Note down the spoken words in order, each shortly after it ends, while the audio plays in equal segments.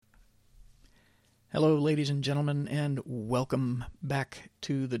Hello, ladies and gentlemen, and welcome back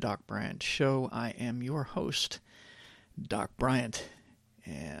to the Doc Bryant Show. I am your host, Doc Bryant,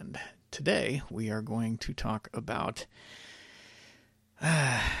 and today we are going to talk about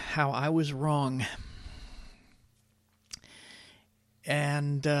how I was wrong.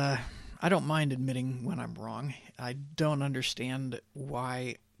 And I don't mind admitting when I'm wrong. I don't understand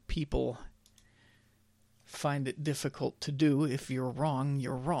why people find it difficult to do. If you're wrong,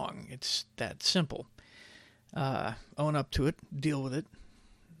 you're wrong. It's that simple. Own up to it, deal with it.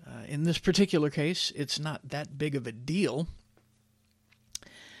 In this particular case, it's not that big of a deal.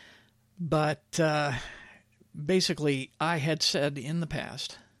 But basically, I had said in the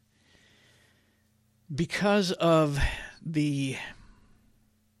past, because of the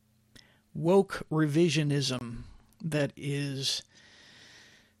woke revisionism that is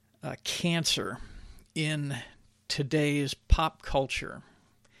a cancer in today's pop culture,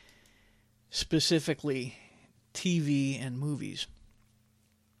 specifically TV and movies,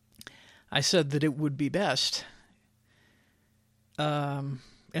 I said that it would be best, and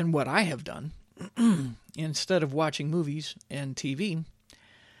what I have done, instead of watching movies and TV,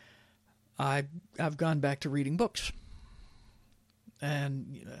 I've gone back to reading books.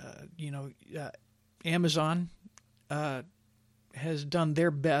 And, Amazon has done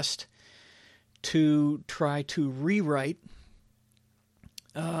their best to try to rewrite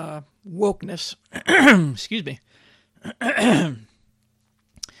wokeness, excuse me,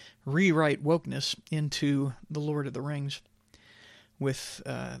 rewrite wokeness into The Lord of the Rings with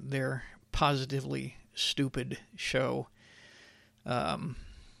their positively stupid show. I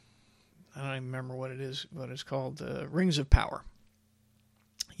don't even remember what it's called, Rings of Power.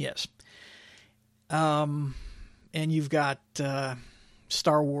 Yes. And you've got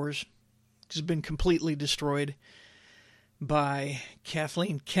Star Wars, which has been completely destroyed by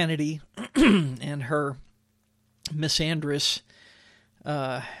Kathleen Kennedy and her misandrous,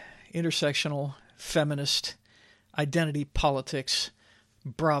 intersectional, feminist identity politics,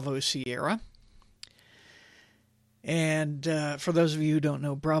 Bravo Sierra. And for those of you who don't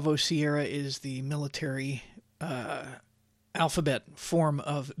know, Bravo Sierra is the military alphabet form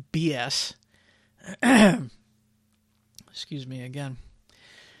of BS. Excuse me again.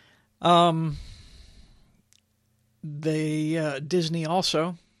 Disney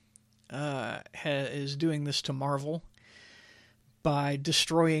also is doing this to Marvel by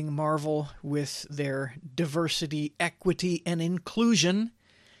destroying Marvel with their diversity, equity, and inclusion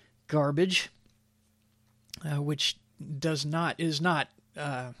garbage, which is not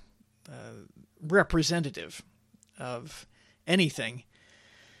representative of anything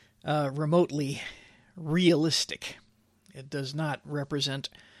remotely realistic. It does not represent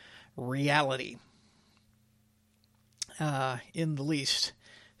reality in the least.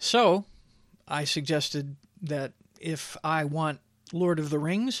 So I suggested that if I want Lord of the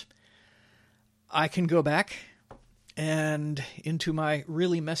Rings, I can go back and into my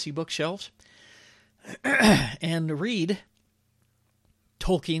really messy bookshelves and read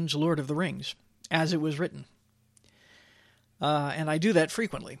Tolkien's Lord of the Rings as it was written. And I do that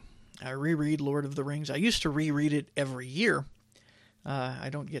frequently. I reread Lord of the Rings. I used to reread it every year. I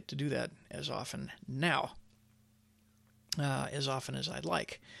don't get to do that as often now, as often as I'd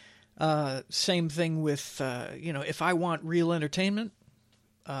like. Same thing with, if I want real entertainment,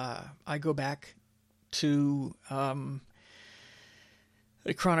 I go back to the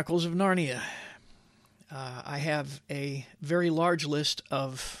Chronicles of Narnia. I have a very large list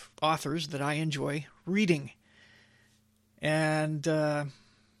of authors that I enjoy reading, and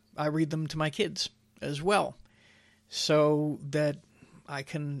I read them to my kids as well, so that I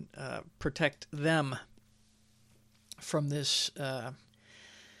can protect them from this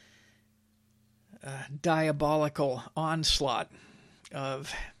diabolical onslaught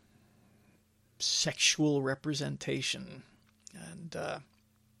of sexual representation, and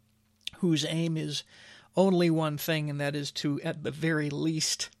whose aim is only one thing, and that is to, at the very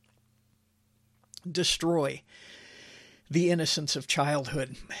least, destroy the innocence of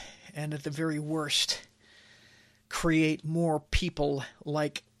childhood, and at the very worst, create more people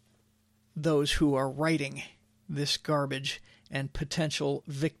like those who are writing this garbage and potential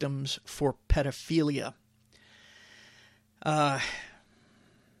victims for pedophilia.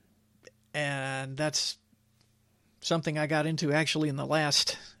 And that's something I got into actually in the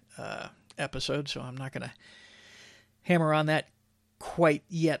last episode, so I'm not going to hammer on that quite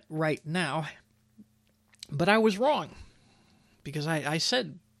yet right now. But I was wrong, because I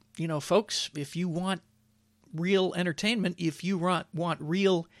said, folks, if you want real entertainment, if you want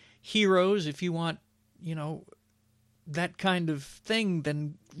real heroes, if you want, that kind of thing,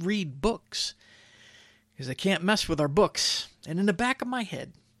 then read books. because they can't mess with our books. And in the back of my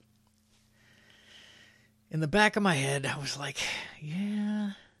head, I was like,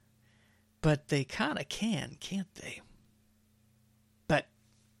 yeah, but they kind of can, can't they? But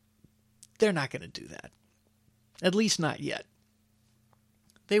they're not going to do that. At least not yet.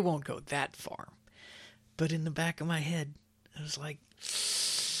 They won't go that far. But in the back of my head, I was like,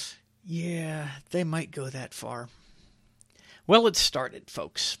 yeah, they might go that far. Well, it started,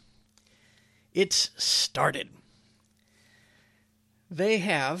 folks. It's started. They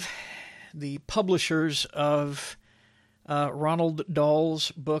have, the publishers of Ronald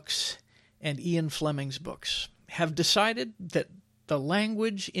Dahl's books and Ian Fleming's books, have decided that the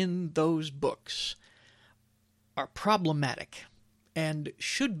language in those books are problematic and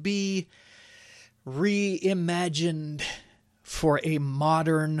should be reimagined for a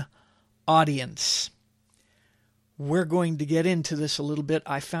modern audience. We're going to get into this a little bit.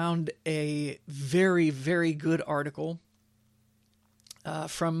 I found a very, very good article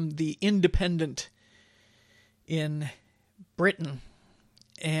from The Independent in Britain,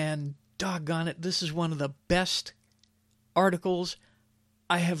 and doggone it, this is one of the best articles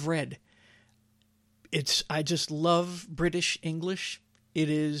I have read. I just love British English.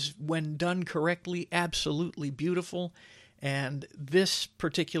 It is, when done correctly, absolutely beautiful, and this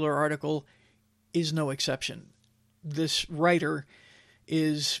particular article is no exception. This writer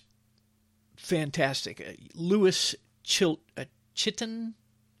is fantastic. Lewis Chitton, Chiton,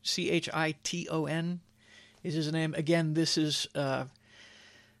 is his name. Again, this is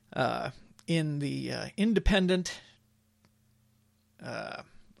in the Independent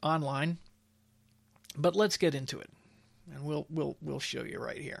online. But let's get into it, and we'll show you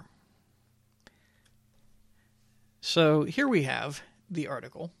right here. So here we have the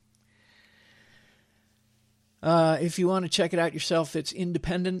article. If you want to check it out yourself, it's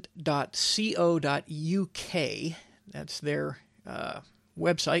independent.co.uk. That's their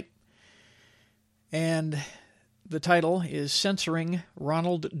website. And the title is Censoring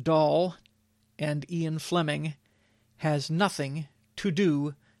Ronald Dahl and Ian Fleming Has Nothing to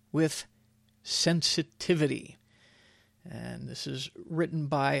Do with Sensitivity. And this is written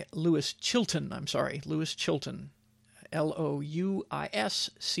by Lewis Chilton. Louischilton,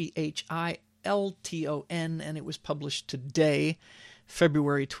 and it was published today,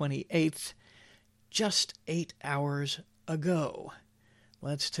 February 28th, just 8 hours ago.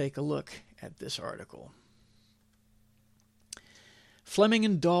 Let's take a look at this article. Fleming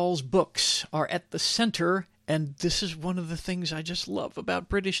and Dahl's books are at the center, and this is one of the things I just love about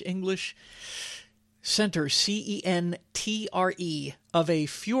British English, center, C-E-N-T-R-E, of a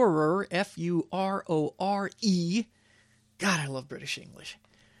furor, F-U-R-O-R-E, God, I love British English,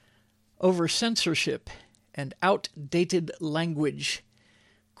 over censorship and outdated language.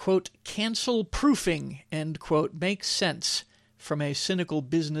 Quote, cancel proofing, end quote, makes sense from a cynical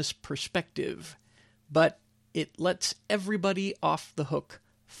business perspective, but it lets everybody off the hook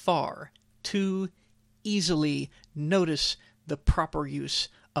far too easily. Notice the proper use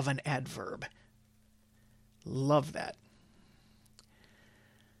of an adverb. Love that.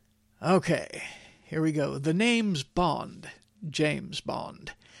 Okay, here we go. The name's Bond, James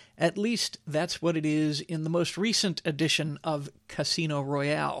Bond. At least that's what it is in the most recent edition of Casino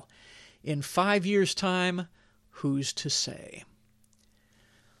Royale. In 5 years' time, who's to say?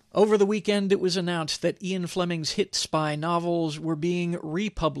 Over the weekend, it was announced that Ian Fleming's hit spy novels were being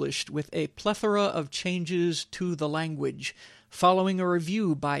republished with a plethora of changes to the language, following a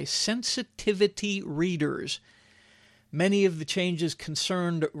review by sensitivity readers. Many of the changes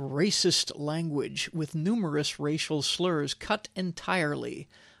concerned racist language, with numerous racial slurs cut entirely.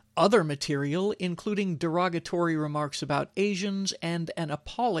 Other material, including derogatory remarks about Asians and an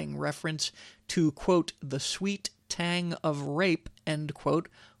appalling reference to, quote, the sweet tang of rape, end quote,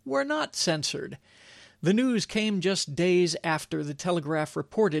 were not censored. The news came just days after the Telegraph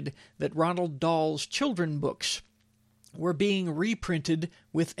reported that Ronald Dahl's children's books were being reprinted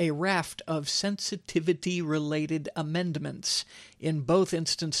with a raft of sensitivity-related amendments. In both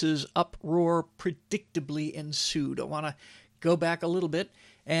instances, uproar predictably ensued. I want to go back a little bit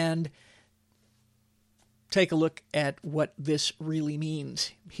and take a look at what this really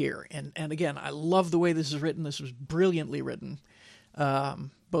means here. And again, I love the way this is written. This was brilliantly written,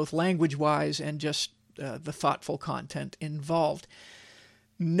 both language-wise and just the thoughtful content involved.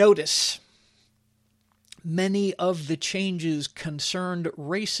 Notice many of the changes concerned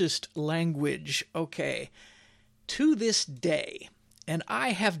racist language. Okay, to this day, and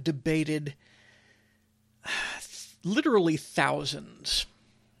I have debated literally thousands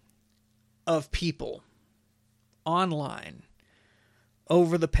of people online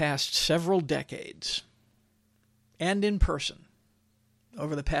over the past several decades and in person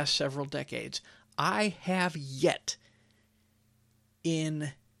over the past several decades, I have yet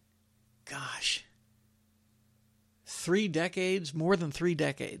in, 3 decades, more than 3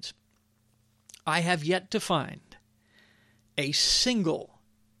 decades, I have yet to find a single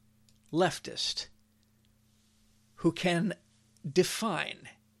leftist who can define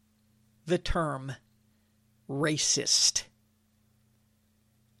the term racist.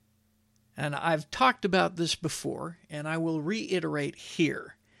 And I've talked about this before, and I will reiterate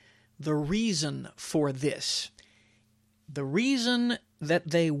here the reason for this. The reason that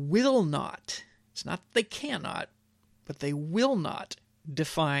they will not, it's not that they cannot, but they will not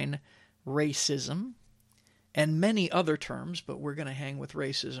define racism and many other terms, but we're going to hang with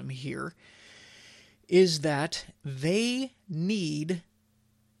racism here, is that they need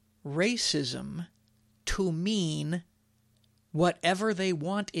racism to mean whatever they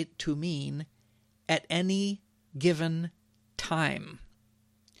want it to mean at any given time.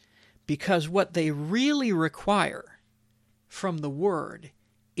 Because what they really require from the word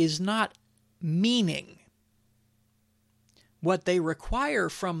is not meaning. What they require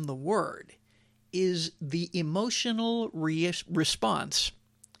from the word is the emotional response.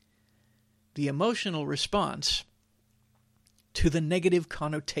 The emotional response to the negative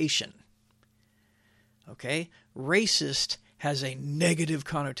connotation. Okay? Racist has a negative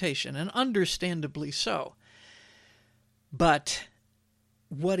connotation, and understandably so. But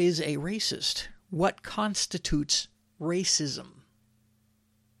what is a racist? What constitutes racism?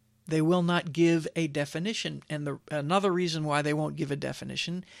 They will not give a definition, and another reason why they won't give a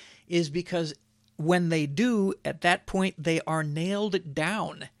definition is because when they do, at that point they are nailed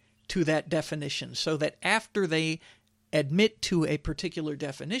down to that definition, so that after they admit to a particular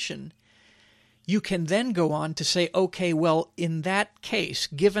definition, you can then go on to say, okay, well, in that case,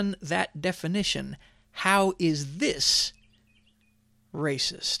 given that definition, how is this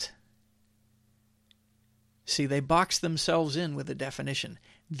racist? See, they box themselves in with a definition.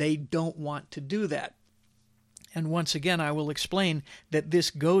 They don't want to do that. And once again, I will explain that this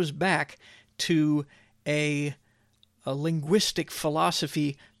goes back to a linguistic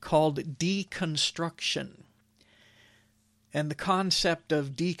philosophy called deconstruction. And the concept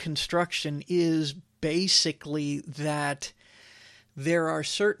of deconstruction is basically that there are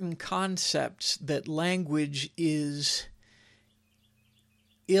certain concepts that language is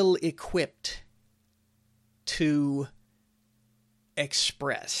ill-equipped to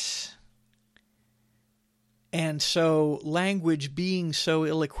express. And so language being so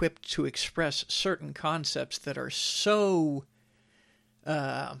ill-equipped to express certain concepts that are so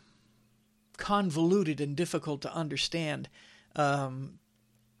convoluted and difficult to understand, that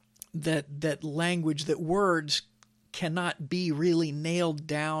language, that words cannot be really nailed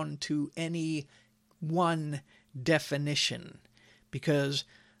down to any one definition, because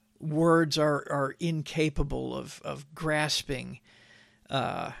words are incapable of grasping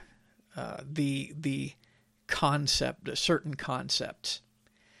the concept, certain concepts.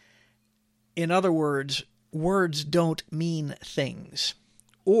 In other words, words don't mean things.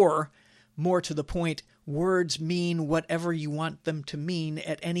 Or, more to the point, words mean whatever you want them to mean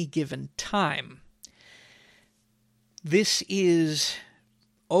at any given time. This is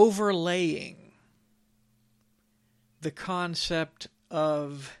overlaying the concept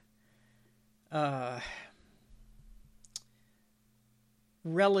of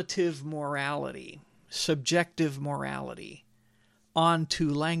relative morality, subjective morality, onto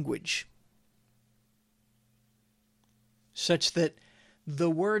language, such that the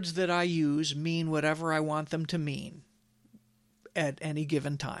words that I use mean whatever I want them to mean at any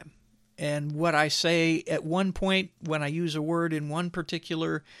given time. And what I say at one point, when I use a word in one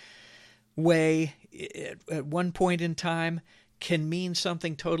particular way, at one point in time, can mean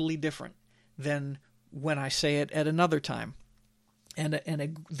something totally different than when I say it at another time.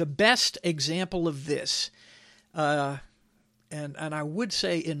 The best example of this, and I would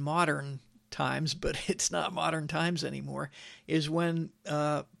say in modern times, but it's not modern times anymore, is when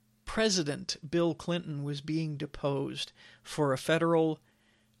President Bill Clinton was being deposed for a federal,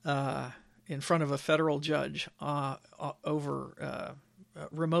 in front of a federal judge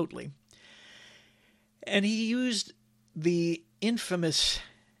remotely. And he used the infamous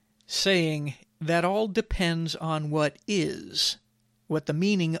saying that all depends on what is, what the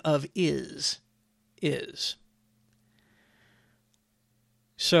meaning of is.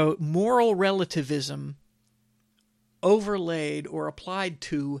 So moral relativism overlaid or applied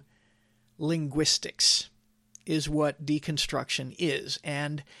to linguistics is what deconstruction is.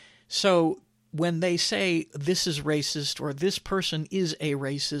 And so when they say this is racist, or this person is a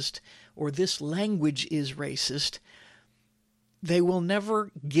racist, or this language is racist, they will never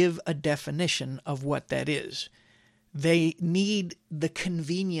give a definition of what that is. They need the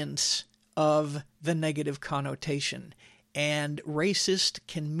convenience of the negative connotation. And racist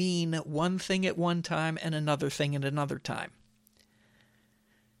can mean one thing at one time and another thing at another time.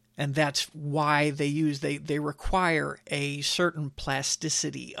 And that's why they require a certain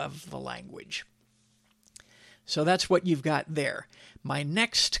plasticity of the language. So that's what you've got there. My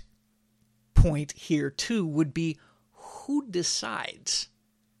next point here, too, would be who decides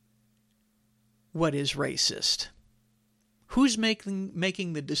what is racist? Who's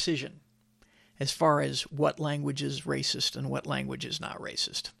making the decision as far as what language is racist and what language is not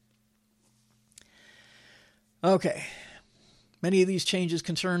racist? Okay. Many of these changes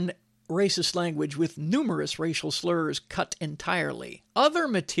concern racist language, with numerous racial slurs cut entirely. Other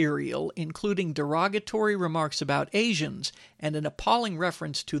material, including derogatory remarks about Asians and an appalling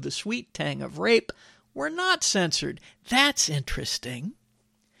reference to the sweet tang of rape, were not censored. That's interesting.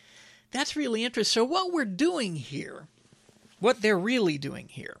 That's really interesting. So what we're doing here, what they're really doing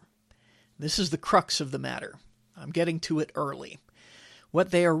here, this is the crux of the matter. I'm getting to it early.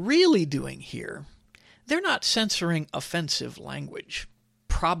 What they are really doing here, they're not censoring offensive language,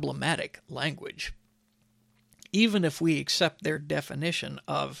 problematic language. Even if we accept their definition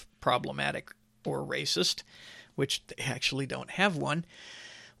of problematic or racist, which they actually don't have one,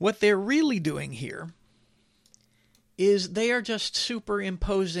 what they're really doing here is they are just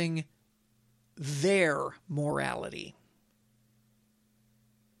superimposing their morality.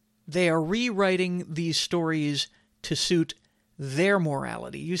 They are rewriting these stories to suit their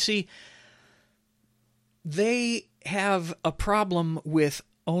morality. You see, they have a problem with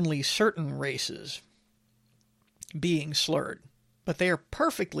only certain races being slurred, but they are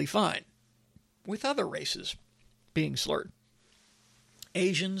perfectly fine with other races being slurred.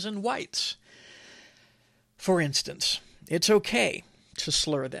 Asians and whites, for instance, it's okay to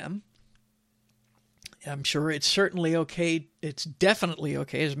slur them. I'm sure it's certainly okay. It's definitely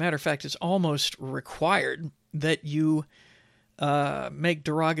okay. As a matter of fact, it's almost required that you make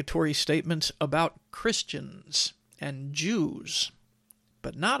derogatory statements about Christians and Jews,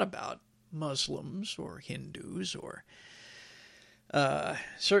 but not about Muslims or Hindus, or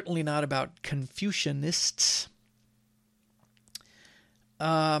certainly not about Confucianists.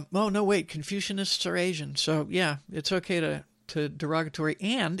 Confucianists are Asian. So yeah, it's okay to derogatory,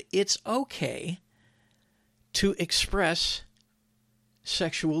 and it's okay to express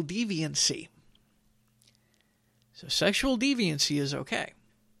sexual deviancy. So sexual deviancy is okay.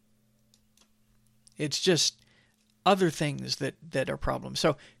 It's just other things that are problems.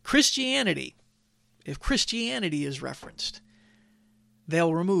 So Christianity, if Christianity is referenced,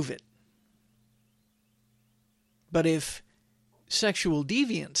 they'll remove it. But if sexual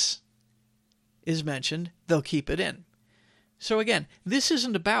deviance is mentioned, they'll keep it in. So again, this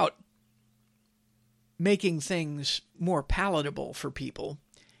isn't about making things more palatable for people.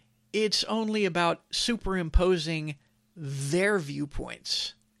 It's only about superimposing their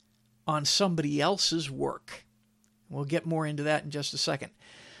viewpoints on somebody else's work. We'll get more into that in just a second.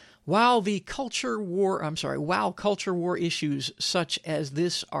 While culture war issues such as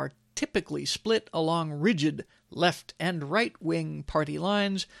this are typically split along rigid left and right-wing party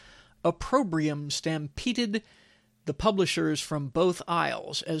lines, opprobrium stampeded the publishers from both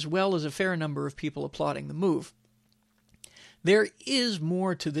aisles, as well as a fair number of people applauding the move. There is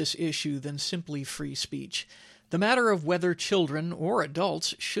more to this issue than simply free speech. The matter of whether children or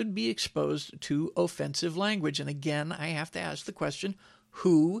adults should be exposed to offensive language. And again, I have to ask the question,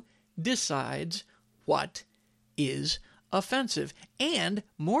 who decides what is offensive? And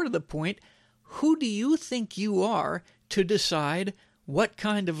more to the point, who do you think you are to decide what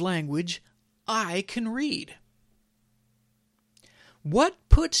kind of language I can read? What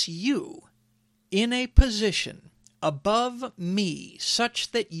puts you in a position above me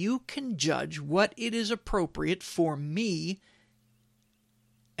such that you can judge what it is appropriate for me,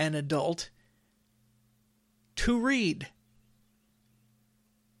 an adult, to read?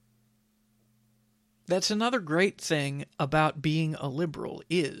 That's another great thing about being a liberal,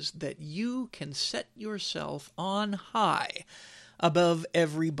 is that you can set yourself on high above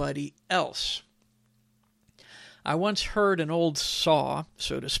everybody else. I once heard an old saw,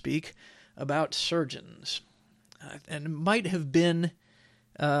 so to speak, about surgeons. And it might have been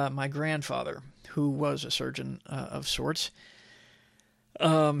my grandfather, who was a surgeon of sorts.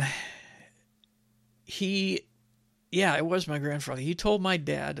 It was my grandfather. He told my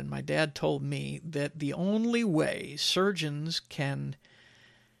dad, and my dad told me, that the only way surgeons can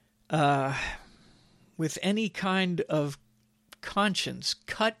with any kind of conscience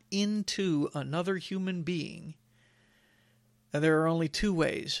cut into another human being, there are only two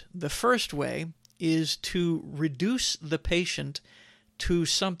ways. The first way is to reduce the patient to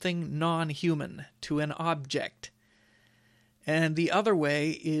something non-human, to an object. And the other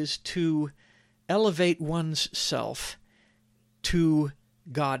way is to elevate one's self to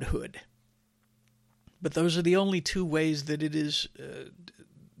godhood. But those are the only two ways that it is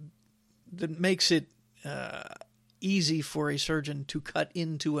that makes it easy for a surgeon to cut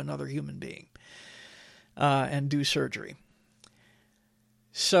into another human being and do surgery.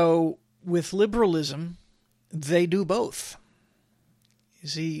 So with liberalism, they do both. You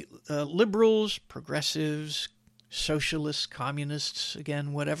see, liberals, progressives, socialists, communists,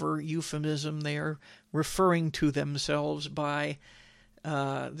 again, whatever euphemism they are referring to themselves by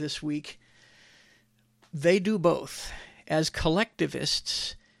this week, they do both. As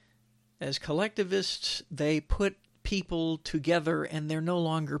collectivists, they put people together, and they're no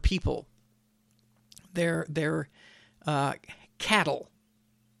longer people. They're cattle.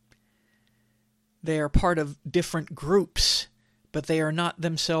 They are part of different groups, but they are not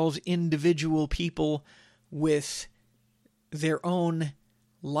themselves individual people with their own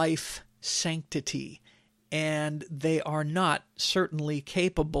life sanctity. And they are not certainly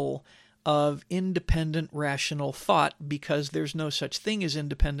capable of independent rational thought, because there's no such thing as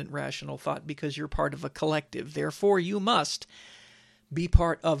independent rational thought, because you're part of a collective. Therefore, you must be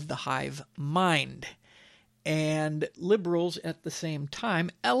part of the hive mind. And liberals, at the same time,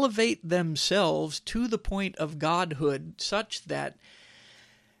 elevate themselves to the point of godhood such that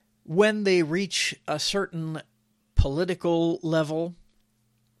when they reach a certain political level,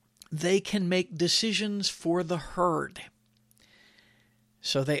 they can make decisions for the herd.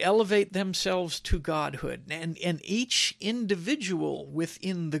 So they elevate themselves to godhood, and each individual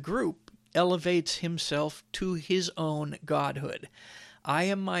within the group elevates himself to his own godhood. I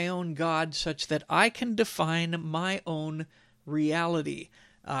am my own God, such that I can define my own reality.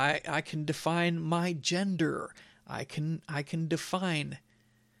 I can define my gender. I can define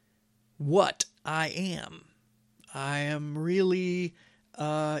what I am. I am really,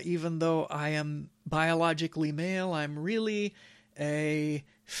 even though I am biologically male, I'm really a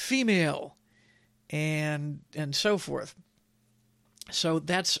female, and so forth. So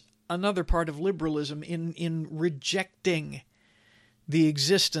that's another part of liberalism in rejecting the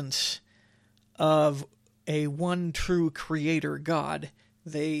existence of a one true creator God.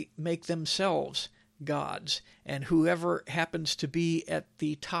 They make themselves gods, and whoever happens to be at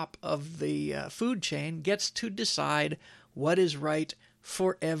the top of the food chain gets to decide what is right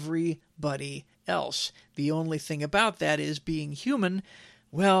for everybody else. The only thing about that is, being human,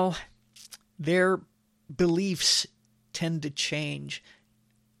 well, their beliefs tend to change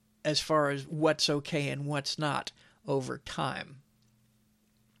as far as what's okay and what's not over time.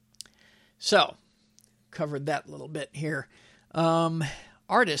 So, covered that little bit here.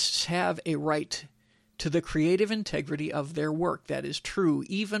 Artists have a right to the creative integrity of their work. That is true,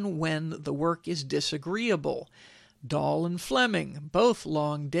 even when the work is disagreeable. Dahl and Fleming, both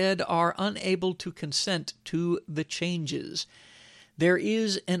long dead, are unable to consent to the changes. There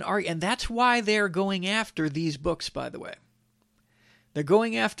is an argument, and that's why they're going after these books, by the way. They're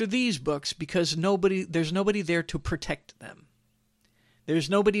going after these books because there's nobody there to protect them. There's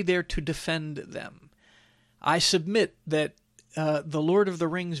nobody there to defend them. I submit that the Lord of the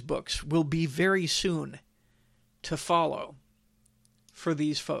Rings books will be very soon to follow for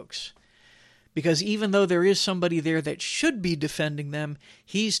these folks. Because even though there is somebody there that should be defending them,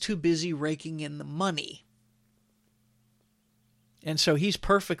 he's too busy raking in the money. And so he's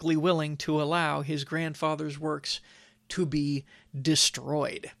perfectly willing to allow his grandfather's works to be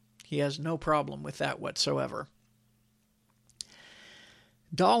destroyed. He has no problem with that whatsoever.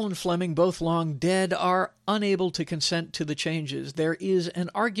 Dahl and Fleming, both long dead, are unable to consent to the changes. There is an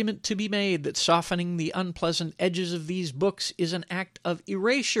argument to be made that softening the unpleasant edges of these books is an act of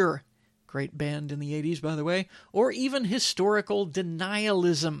erasure. Great band in the 80s, by the way. Or even historical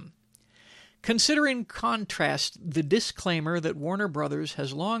denialism. Consider in contrast the disclaimer that Warner Brothers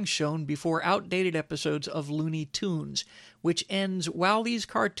has long shown before outdated episodes of Looney Tunes, which ends, while these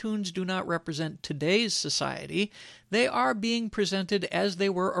cartoons do not represent today's society, they are being presented as they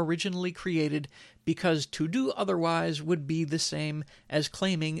were originally created, because to do otherwise would be the same as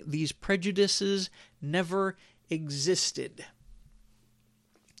claiming these prejudices never existed.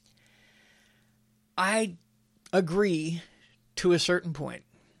 I agree to a certain point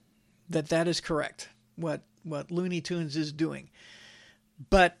that is correct, what Looney Tunes is doing.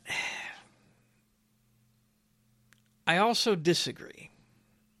 But I also disagree,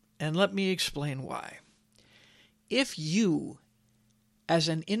 and let me explain why. if you, as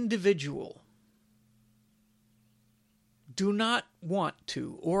an individual, do not want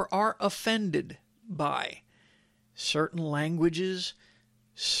to or are offended by certain languages,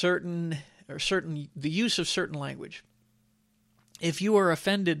 the use of certain language, if you are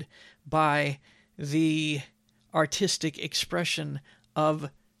offended by the artistic expression of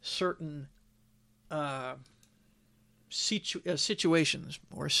certain situations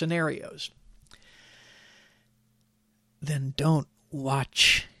or scenarios, then don't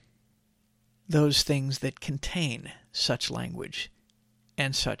watch those things that contain such language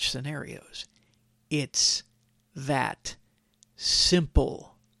and such scenarios. It's that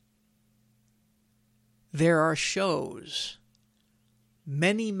simple. There are shows,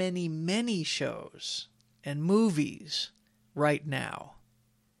 many, many, many shows and movies right now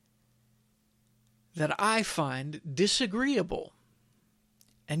that I find disagreeable.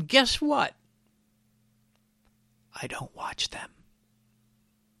 And guess what? I don't watch them.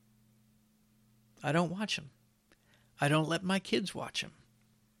 I don't watch them. I don't let my kids watch them.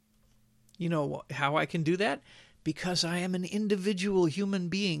 You know how I can do that? Because I am an individual human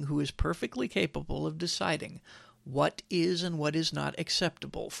being who is perfectly capable of deciding what is and what is not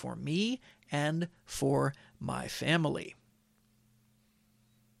acceptable for me and for my family.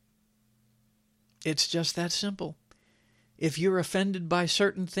 It's just that simple. If you're offended by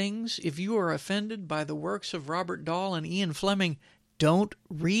certain things, if you are offended by the works of Robert Dahl and Ian Fleming, don't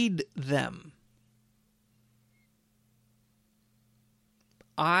read them.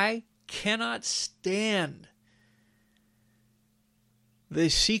 I cannot stand the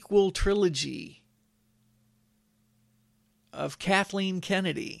sequel trilogy of Kathleen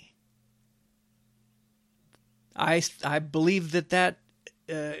Kennedy. I believe that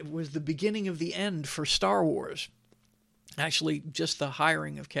was the beginning of the end for Star Wars. Actually, just the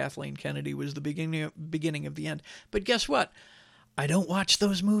hiring of Kathleen Kennedy was the beginning of the end. But guess what? I don't watch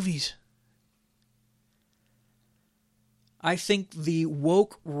those movies. I think the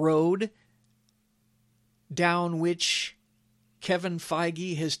woke road down which Kevin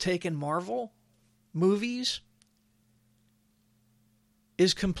Feige has taken Marvel movies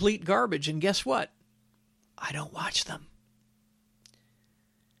is complete garbage. And guess what? I don't watch them.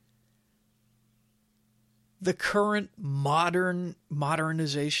 The current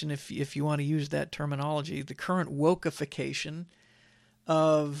modernization, if you want to use that terminology, the current wokeification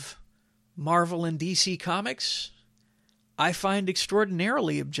of Marvel and DC Comics, I find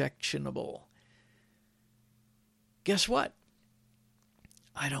extraordinarily objectionable. Guess what?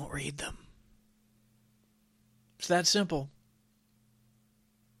 I don't read them. It's that simple.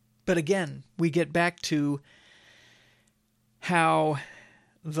 But again, we get back to how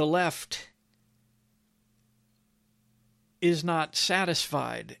the left is not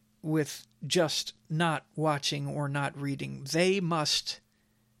satisfied with just not watching or not reading. They must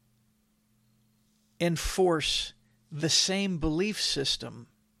enforce the same belief system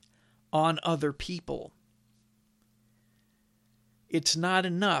on other people. It's not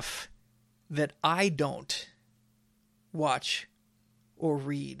enough that I don't watch or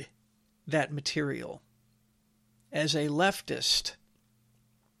read that material. As a leftist,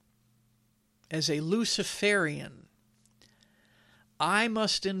 as a Luciferian, I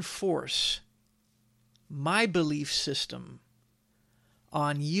must enforce my belief system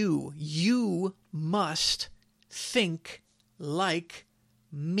on you. You must think like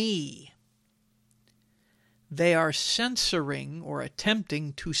me. They are censoring or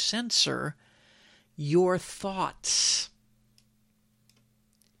attempting to censor your thoughts.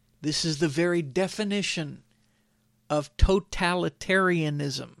 This is the very definition of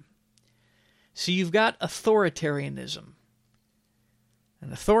totalitarianism. So you've got authoritarianism.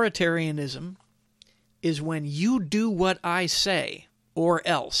 And authoritarianism is when you do what I say or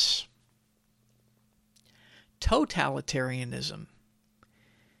else. Totalitarianism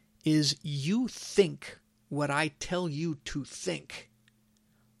is you think what I tell you to think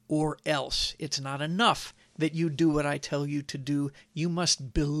or else. It's not enough that you do what I tell you to do. You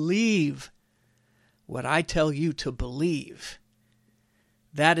must believe what I tell you to believe.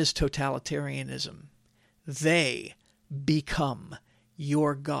 That is totalitarianism. They become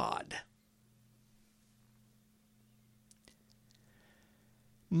your God.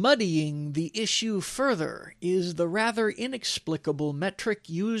 Muddying the issue further is the rather inexplicable metric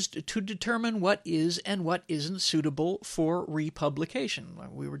used to determine what is and what isn't suitable for republication.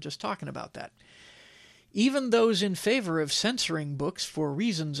 We were just talking about that. Even those in favor of censoring books for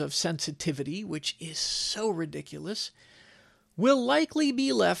reasons of sensitivity, which is so ridiculous, will likely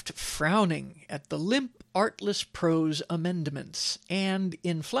be left frowning at the limp, artless prose amendments, and,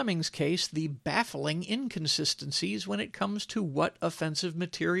 in Fleming's case, the baffling inconsistencies when it comes to what offensive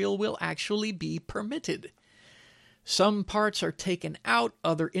material will actually be permitted. Some parts are taken out,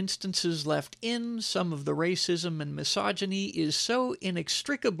 other instances left in. Some of the racism and misogyny is so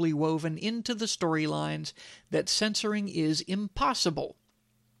inextricably woven into the storylines that censoring is impossible.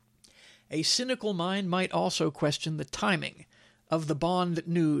 A cynical mind might also question the timing of the Bond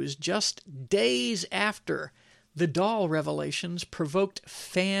news just days after the Dahl revelations provoked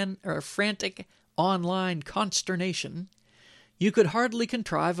frantic online consternation. You could hardly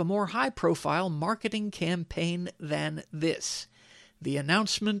contrive a more high-profile marketing campaign than this. The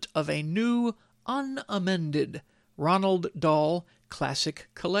announcement of a new, unamended Ronald Dahl classic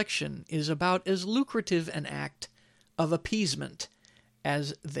collection is about as lucrative an act of appeasement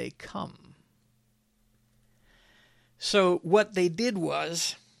as they come. So what they did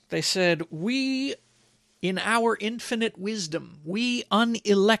was, they said, we, in our infinite wisdom, we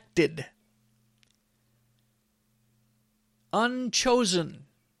unelected, unchosen,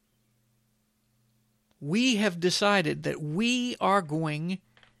 we have decided that we are going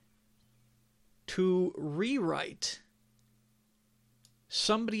to rewrite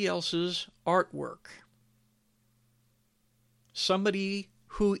somebody else's artwork. Somebody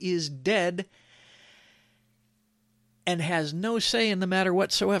who is dead and has no say in the matter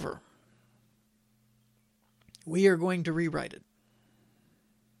whatsoever. We are going to rewrite it.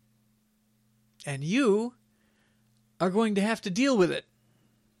 And you are going to have to deal with it.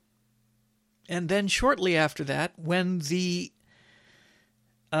 And then shortly after that, when the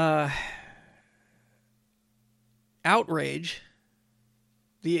outrage,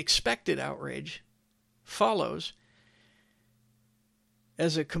 the expected outrage, follows,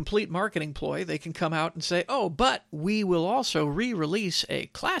 as a complete marketing ploy, they can come out and say, oh, but we will also re-release a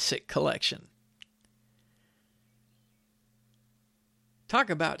classic collection. Talk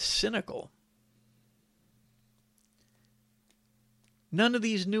about cynical. None of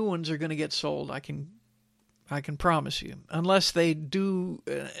these new ones are going to get sold, I can promise you, unless they do,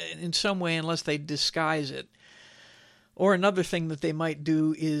 in some way, unless they disguise it. Or another thing that they might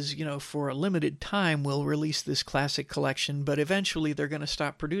do is, for a limited time, we'll release this classic collection, but eventually they're going to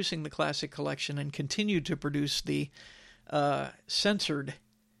stop producing the classic collection and continue to produce the censored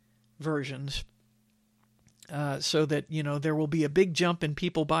versions, so that, there will be a big jump in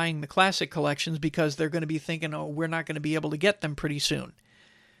people buying the classic collections because they're going to be thinking, oh, we're not going to be able to get them pretty soon.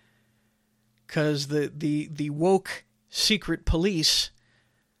 Because the woke secret police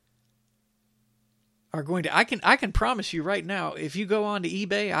are going to, I can promise you right now, if you go on to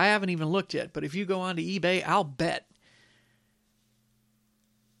eBay, I haven't even looked yet, but if you go on to eBay, I'll bet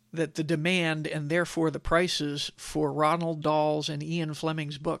that the demand and therefore the prices for Ronald Dahl's and Ian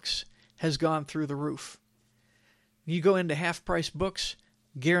Fleming's books has gone through the roof. You go into half-price books,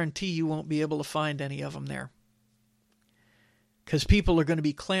 guarantee you won't be able to find any of them there. Because people are going to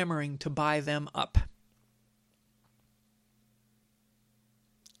be clamoring to buy them up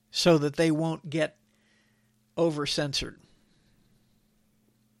so that they won't get over-censored.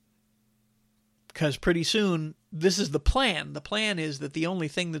 Because pretty soon, this is the plan. The plan is that the only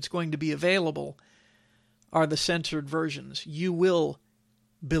thing that's going to be available are the censored versions. You will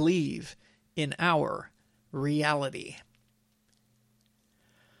believe in our reality.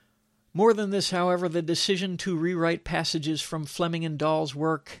 More than this, however, the decision to rewrite passages from Fleming and Dahl's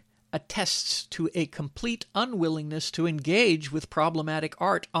work attests to a complete unwillingness to engage with problematic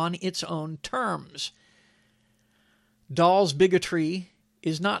art on its own terms. Dahl's bigotry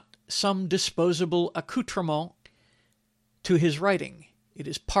is not some disposable accoutrement to his writing. It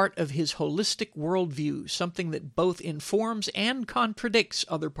is part of his holistic worldview, something that both informs and contradicts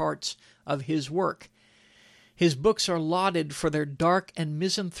other parts of his work. His books are lauded for their dark and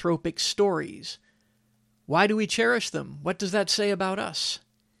misanthropic stories. Why do we cherish them? What does that say about us?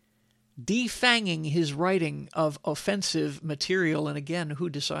 Defanging his writing of offensive material, and again, who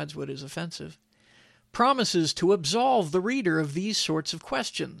decides what is offensive, promises to absolve the reader of these sorts of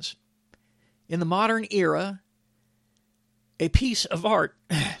questions. In the modern era, a piece of art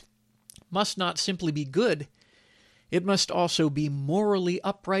must not simply be good, it must also be morally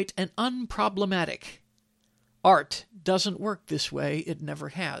upright and unproblematic. Art doesn't work this way. It never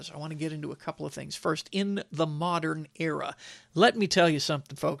has. I want to get into a couple of things. First, in the modern era. Let me tell you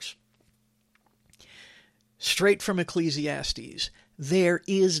something, folks. Straight from Ecclesiastes, there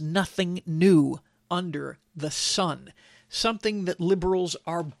is nothing new under the sun. Something that liberals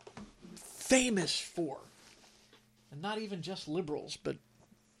are famous for. And not even just liberals, but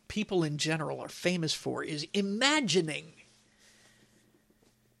people in general are famous for, is imagining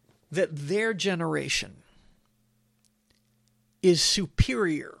that their generation is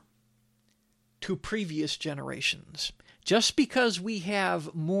superior to previous generations. Just because we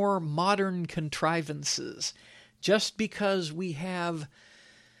have more modern contrivances, just because we have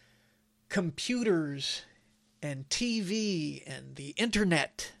computers and TV and the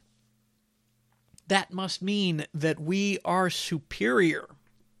internet, that must mean that we are superior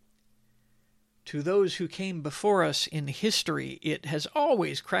to those who came before us in history. It has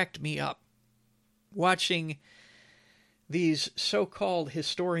always cracked me up watching these so-called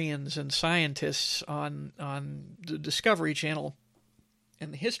historians and scientists on the Discovery Channel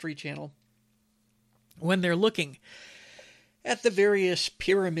and the History Channel when they're looking at the various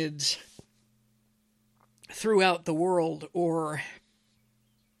pyramids throughout the world, or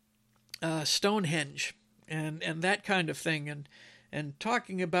Stonehenge and that kind of thing, and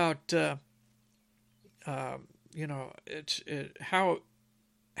talking about how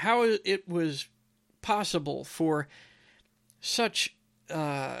it was possible for such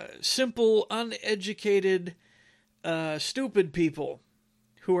simple, uneducated, stupid people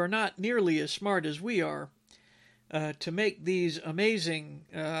who are not nearly as smart as we are to make these amazing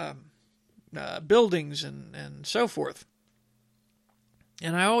buildings and so forth.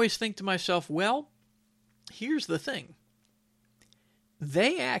 And I always think to myself, well, here's the thing.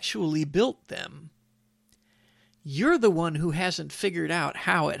 They actually built them. You're the one who hasn't figured out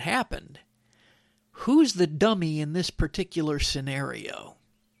how it happened. Who's the dummy in this particular scenario?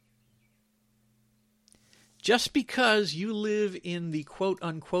 Just because you live in the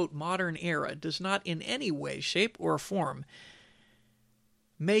quote-unquote modern era does not in any way, shape, or form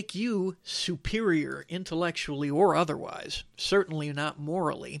make you superior intellectually or otherwise, certainly not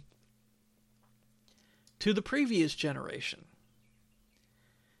morally, to the previous generation.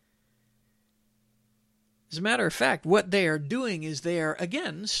 As a matter of fact, what they are doing is they are,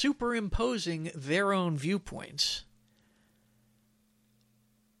 again, superimposing their own viewpoints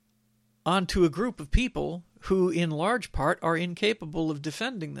onto a group of people who, in large part, are incapable of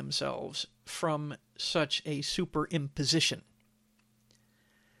defending themselves from such a superimposition.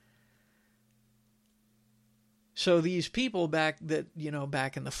 So these people back in the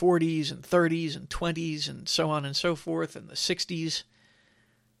 40s and 30s and 20s and so on and so forth, and the 60s,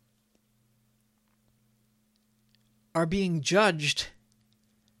 are being judged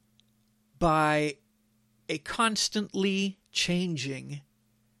by a constantly changing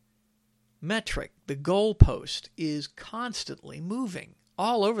metric. The goalpost is constantly moving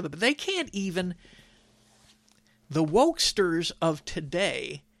all over but they can't even, the wokesters of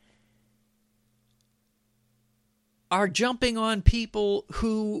today are jumping on people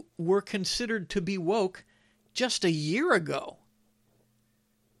who were considered to be woke just a year ago.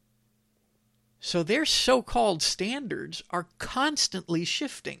 So their so-called standards are constantly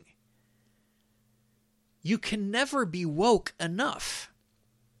shifting. You can never be woke enough.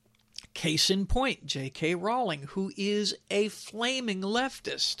 Case in point, J.K. Rowling, who is a flaming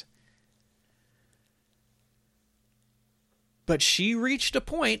leftist. But she reached a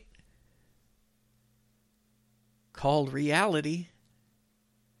point called reality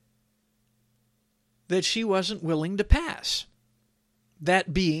that she wasn't willing to pass.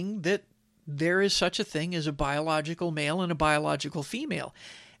 That being that there is such a thing as a biological male and a biological female.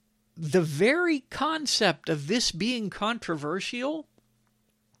 The very concept of this being controversial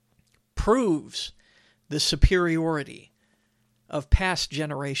proves the superiority of past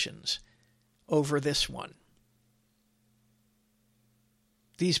generations over this one.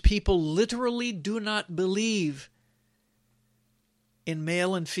 These people literally do not believe in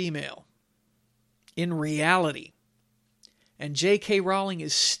male and female, in reality. And J.K. Rowling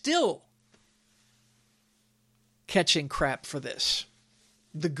is still catching crap for this.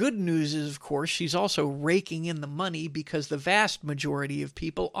 The good news is, of course, she's also raking in the money because the vast majority of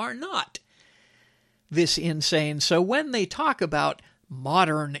people are not this insane. So when they talk about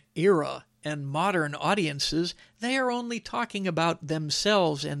modern era and modern audiences, they are only talking about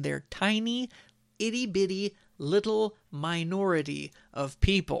themselves and their tiny, itty-bitty little minority of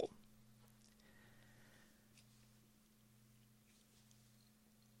people.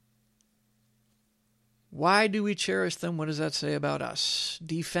 Why do we cherish them? What does that say about us?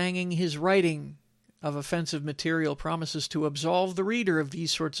 Defanging his writing of offensive material promises to absolve the reader of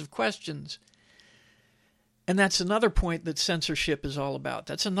these sorts of questions. And that's another point that censorship is all about.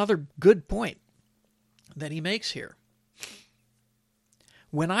 That's another good point that he makes here.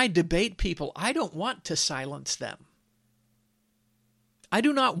 When I debate people, I don't want to silence them. I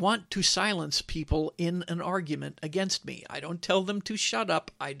do not want to silence people in an argument against me. I don't tell them to shut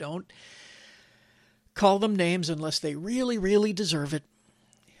up. I don't call them names unless they really, really deserve it.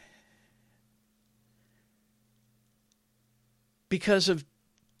 because of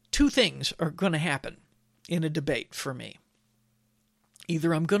two things are going to happen in a debate for me.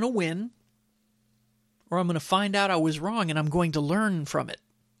 Either I'm going to win, or I'm going to find out I was wrong and I'm going to learn from it.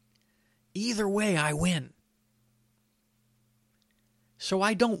 Either way, I win. So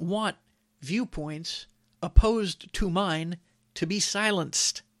I don't want viewpoints opposed to mine to be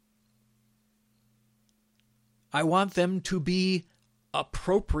silenced. I want them to be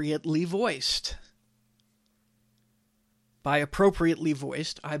appropriately voiced. By appropriately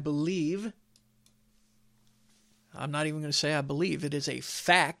voiced, I believe, I'm not even going to say I believe, it is a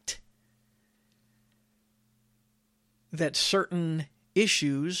fact that certain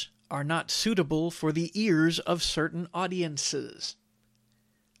issues are not suitable for the ears of certain audiences.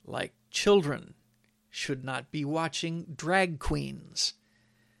 Like children should not be watching drag queens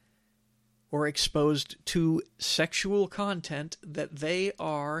or exposed to sexual content that they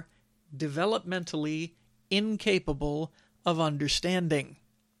are developmentally incapable of understanding.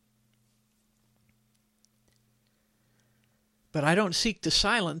 But I don't seek to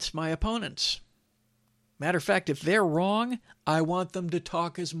silence my opponents. Matter of fact, if they're wrong, I want them to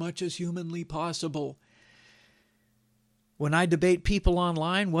talk as much as humanly possible. When I debate people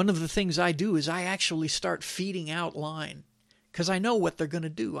online, one of the things I do is I actually start feeding out line. Because I know what they're going to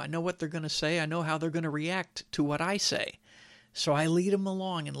do. I know what they're going to say. I know how they're going to react to what I say. So I lead them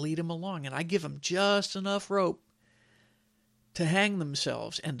along, and I give them just enough rope to hang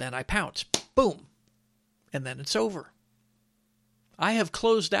themselves, and then I pounce. Boom. And then it's over. I have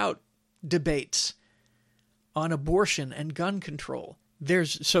closed out debates on abortion and gun control.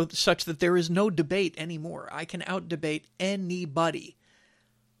 Such that there is no debate anymore. I can out-debate anybody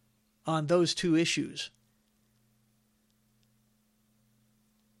on those two issues.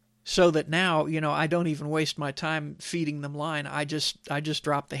 So that now, I don't even waste my time feeding them line. I just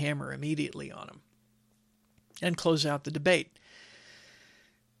drop the hammer immediately on them and close out the debate.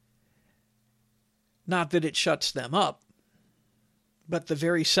 Not that it shuts them up, but the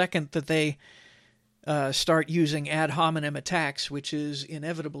very second that they start using ad hominem attacks, which is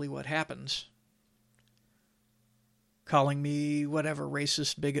inevitably what happens, calling me whatever,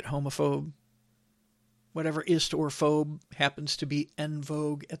 racist, bigot, homophobe, whatever ist or phobe happens to be en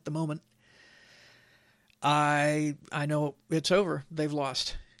vogue at the moment, I know it's over. They've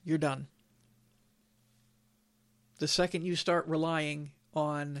lost. You're done. The second you start relying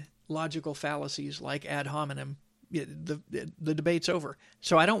on logical fallacies like ad hominem, the debate's over.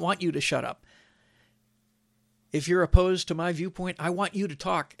 So I don't want you to shut up. If you're opposed to my viewpoint, I want you to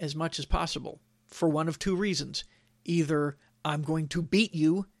talk as much as possible for one of two reasons. Either I'm going to beat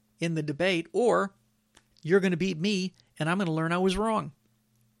you in the debate, or you're going to beat me and I'm going to learn I was wrong.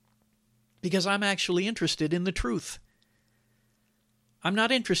 Because I'm actually interested in the truth. I'm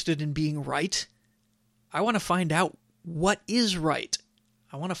not interested in being right. I want to find out what is right.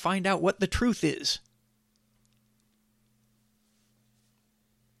 I want to find out what the truth is.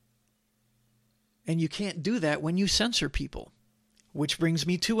 And you can't do that when you censor people. Which brings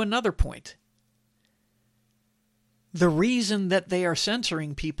me to another point. The reason that they are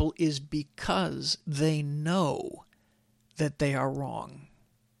censoring people is because they know that they are wrong.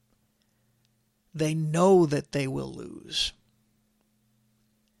 They know that they will lose.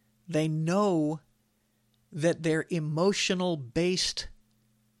 They know that their emotional-based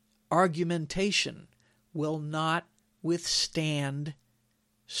argumentation will not withstand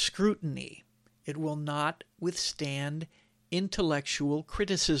scrutiny. It will not withstand intellectual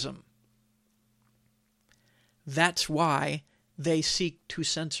criticism. That's why they seek to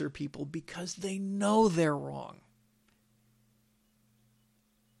censor people, because they know they're wrong.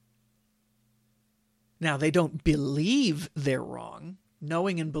 Now, they don't believe they're wrong.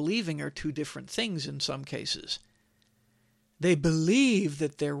 Knowing and believing are two different things in some cases. They believe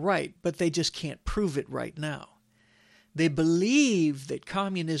that they're right, but they just can't prove it right now. They believe that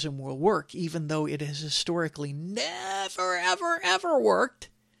communism will work, even though it has historically never, ever, ever worked.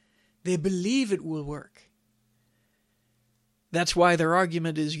 They believe it will work. That's why their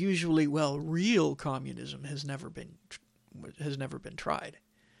argument is usually, well, real communism has never been tried.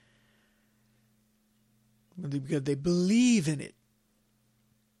 Because they believe in it.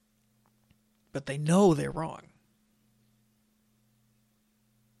 But they know they're wrong.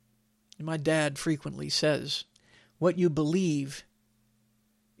 And my dad frequently says, what you believe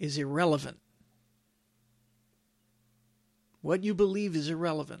is irrelevant. What you believe is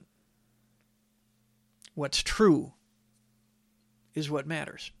irrelevant. What's true is what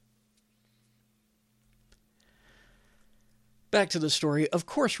matters. Back to the story. Of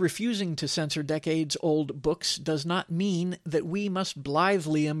course, refusing to censor decades-old books does not mean that we must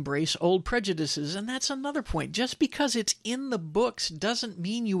blithely embrace old prejudices. And that's another point. Just because it's in the books doesn't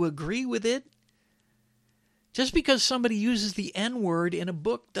mean you agree with it. Just because somebody uses the N-word in a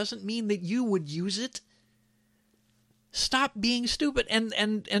book doesn't mean that you would use it. Stop being stupid.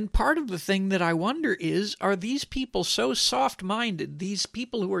 And part of the thing that I wonder is, are these people so soft-minded, these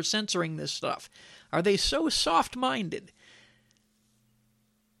people who are censoring this stuff, are they so soft-minded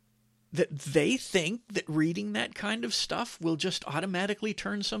that they think that reading that kind of stuff will just automatically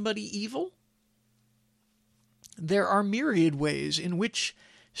turn somebody evil? There are myriad ways in which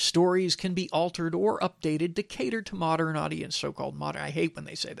stories can be altered or updated to cater to modern audience, so-called modern. I hate when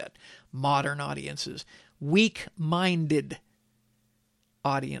they say that. Modern audiences. Weak-minded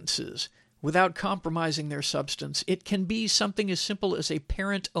audiences, without compromising their substance. It can be something as simple as a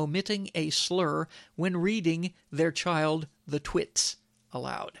parent omitting a slur when reading their child the twits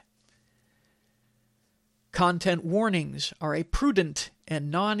aloud. Content warnings are a prudent and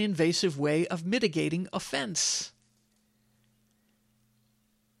non-invasive way of mitigating offense.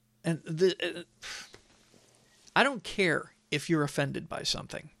 And I don't care if you're offended by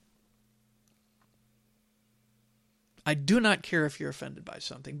something. I do not care if you're offended by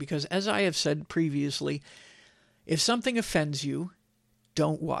something, because as I have said previously, if something offends you,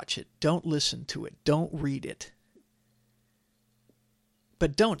 don't watch it, don't listen to it, don't read it.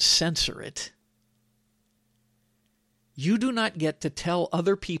 But don't censor it. You do not get to tell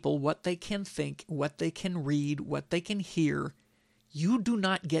other people what they can think, what they can read, what they can hear. You do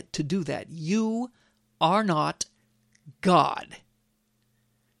not get to do that. You are not God.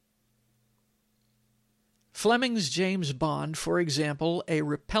 Fleming's James Bond, for example, a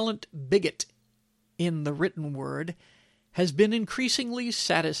repellent bigot in the written word, has been increasingly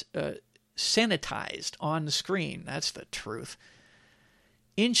sanitized on the screen. That's the truth.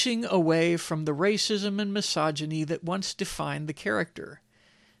 Inching away from the racism and misogyny that once defined the character.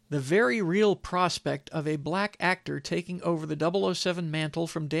 The very real prospect of a black actor taking over the 007 mantle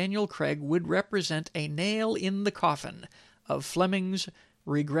from Daniel Craig would represent a nail in the coffin of Fleming's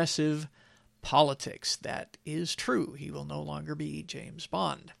regressive politics. That is true. He will no longer be James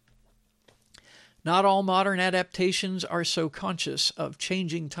Bond. Not all modern adaptations are so conscious of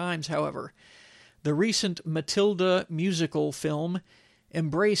changing times, however. The recent Matilda musical film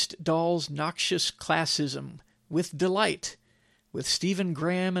embraced Dahl's noxious classism with delight, with Stephen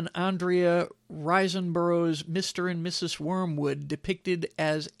Graham and Andrea Riseborough's Mr. and Mrs. Wormwood depicted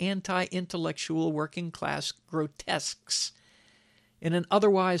as anti-intellectual working-class grotesques. In an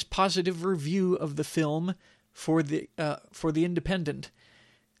otherwise positive review of the film for the Independent,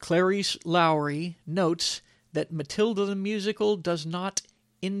 Clarice Lowry notes that Matilda the musical does not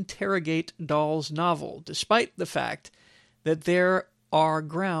interrogate Dahl's novel, despite the fact that there are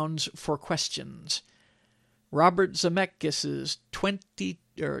grounds for questions. Robert Zemeckis'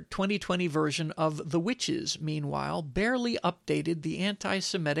 2020 version of The Witches, meanwhile, barely updated the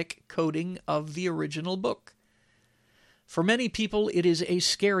anti-Semitic coding of the original book. For many people, it is a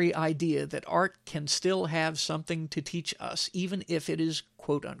scary idea that art can still have something to teach us, even if it is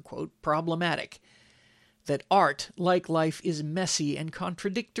quote-unquote problematic. That art, like life, is messy and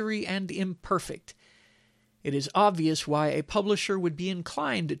contradictory and imperfect. It is obvious why a publisher would be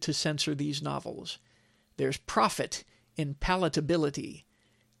inclined to censor these novels. There's profit in palatability.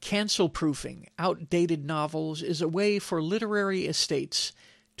 Cancel-proofing outdated novels is a way for literary estates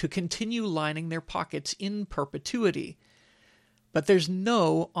to continue lining their pockets in perpetuity. But there's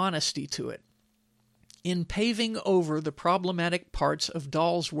no honesty to it. In paving over the problematic parts of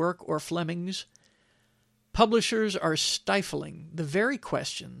Dahl's work or Fleming's, publishers are stifling the very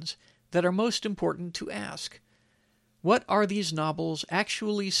questions that are most important to ask. What are these novels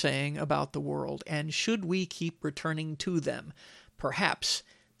actually saying about the world, and should we keep returning to them? Perhaps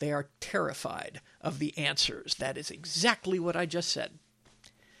they are terrified of the answers. That is exactly what I just said.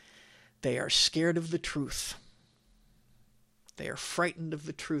 They are scared of the truth. They are frightened of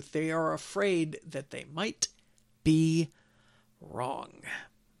the truth. They are afraid that they might be wrong.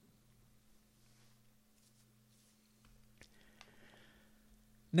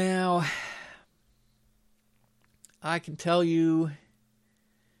 Now, I can tell you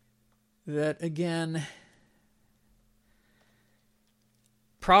that, again,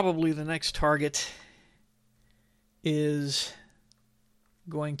 probably the next target is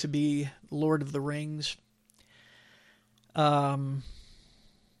going to be Lord of the Rings. And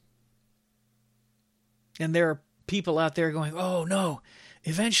there are people out there going, oh no,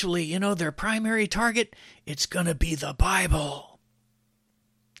 eventually, their primary target, it's going to be the Bible.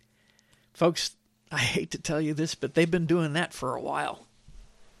 Folks, I hate to tell you this, but they've been doing that for a while.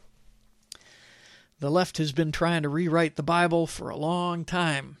 The left has been trying to rewrite the Bible for a long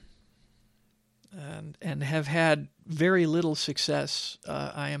time, and have had very little success,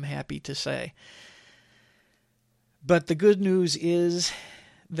 I am happy to say. But the good news is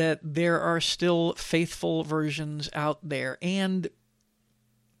that there are still faithful versions out there, and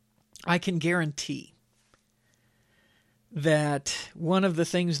I can guarantee that one of the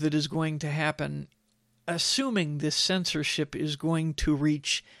things that is going to happen, assuming this censorship is going to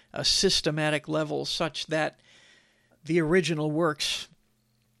reach a systematic level such that the original works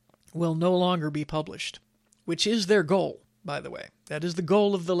will no longer be published, which is their goal, by the way. That is the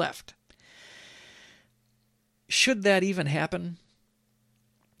goal of the left. Should that even happen,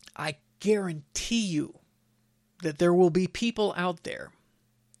 I guarantee you that there will be people out there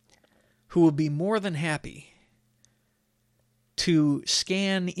who will be more than happy to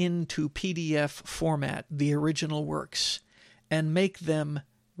scan into PDF format the original works and make them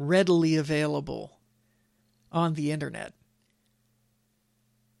readily available on the internet.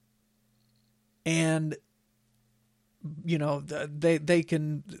 And, you know, they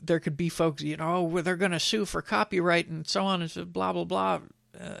can, there could be folks, you know, where they're going to sue for copyright and so on and so blah, blah, blah,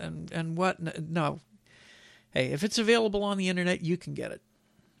 and what? No. Hey, if it's available on the internet, you can get it.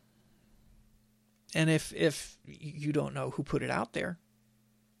 And if you don't know who put it out there,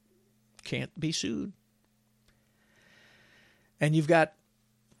 can't be sued. And you've got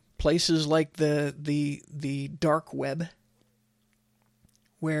places like the dark web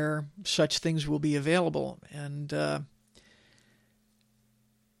where such things will be available. And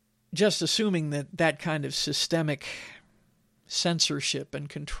just assuming that kind of systemic censorship and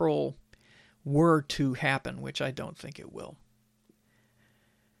control were to happen, which I don't think it will.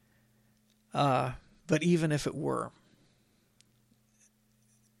 But even if it were,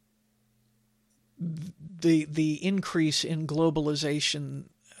 the increase in globalization,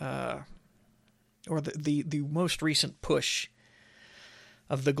 or the most recent push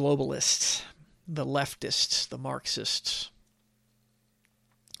of the globalists, the leftists, the Marxists,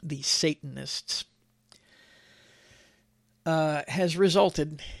 the Satanists, has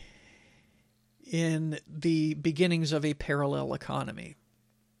resulted in the beginnings of a parallel economy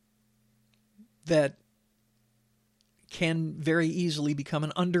that can very easily become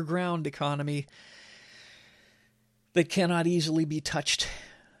an underground economy that cannot easily be touched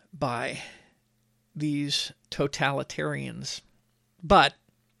by these totalitarians. But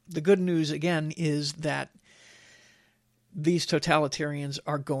the good news, again, is that these totalitarians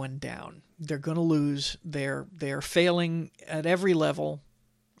are going down. They're going to lose. They're failing at every level,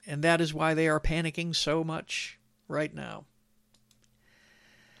 and that is why they are panicking so much right now.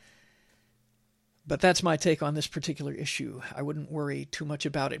 But that's my take on this particular issue. I wouldn't worry too much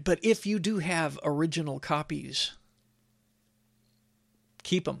about it. But if you do have original copies,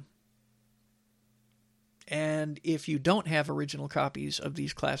 keep them. And if you don't have original copies of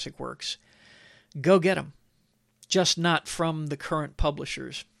these classic works, go get them. Just not from the current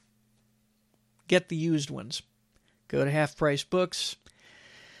publishers. Get the used ones. Go to Half Price Books.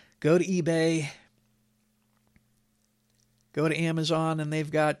 Go to eBay. Go to Amazon, and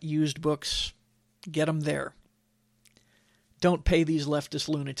they've got used books. Get them there. Don't pay these leftist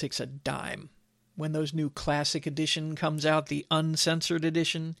lunatics a dime. When those new classic edition comes out, the uncensored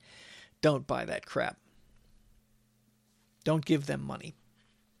edition, don't buy that crap. Don't give them money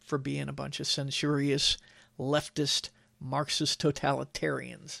for being a bunch of censorious, leftist, Marxist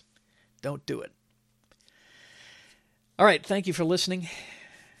totalitarians. Don't do it. All right, thank you for listening.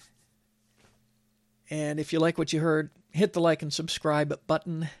 And if you like what you heard, hit the like and subscribe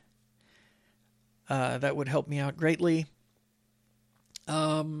button. That would help me out greatly.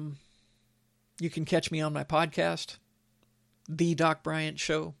 You can catch me on my podcast, The Doc Bryant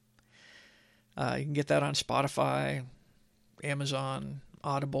Show. You can get that on Spotify, Amazon,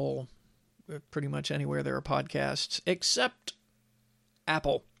 Audible, pretty much anywhere there are podcasts, except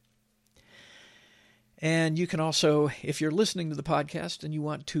Apple. And you can also, if you're listening to the podcast and you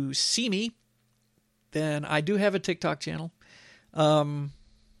want to see me, then I do have a TikTok channel.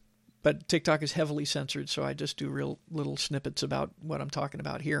 But TikTok is heavily censored, so I just do real little snippets about what I'm talking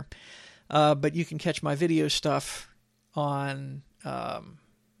about here. But you can catch my video stuff on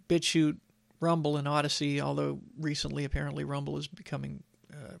BitChute, Rumble, and Odyssey, although recently apparently Rumble is becoming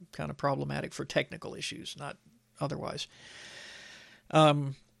kind of problematic for technical issues, not otherwise.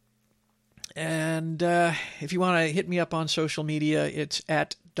 And if you want to hit me up on social media, it's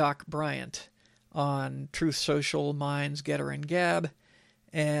at Doc Bryant on Truth Social, Minds, Getter, and Gab,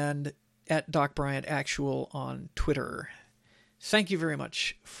 and at Doc Bryant Actual on Twitter. Thank you very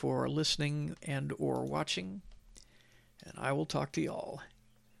much for listening and or watching, and I will talk to y'all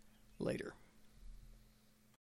later.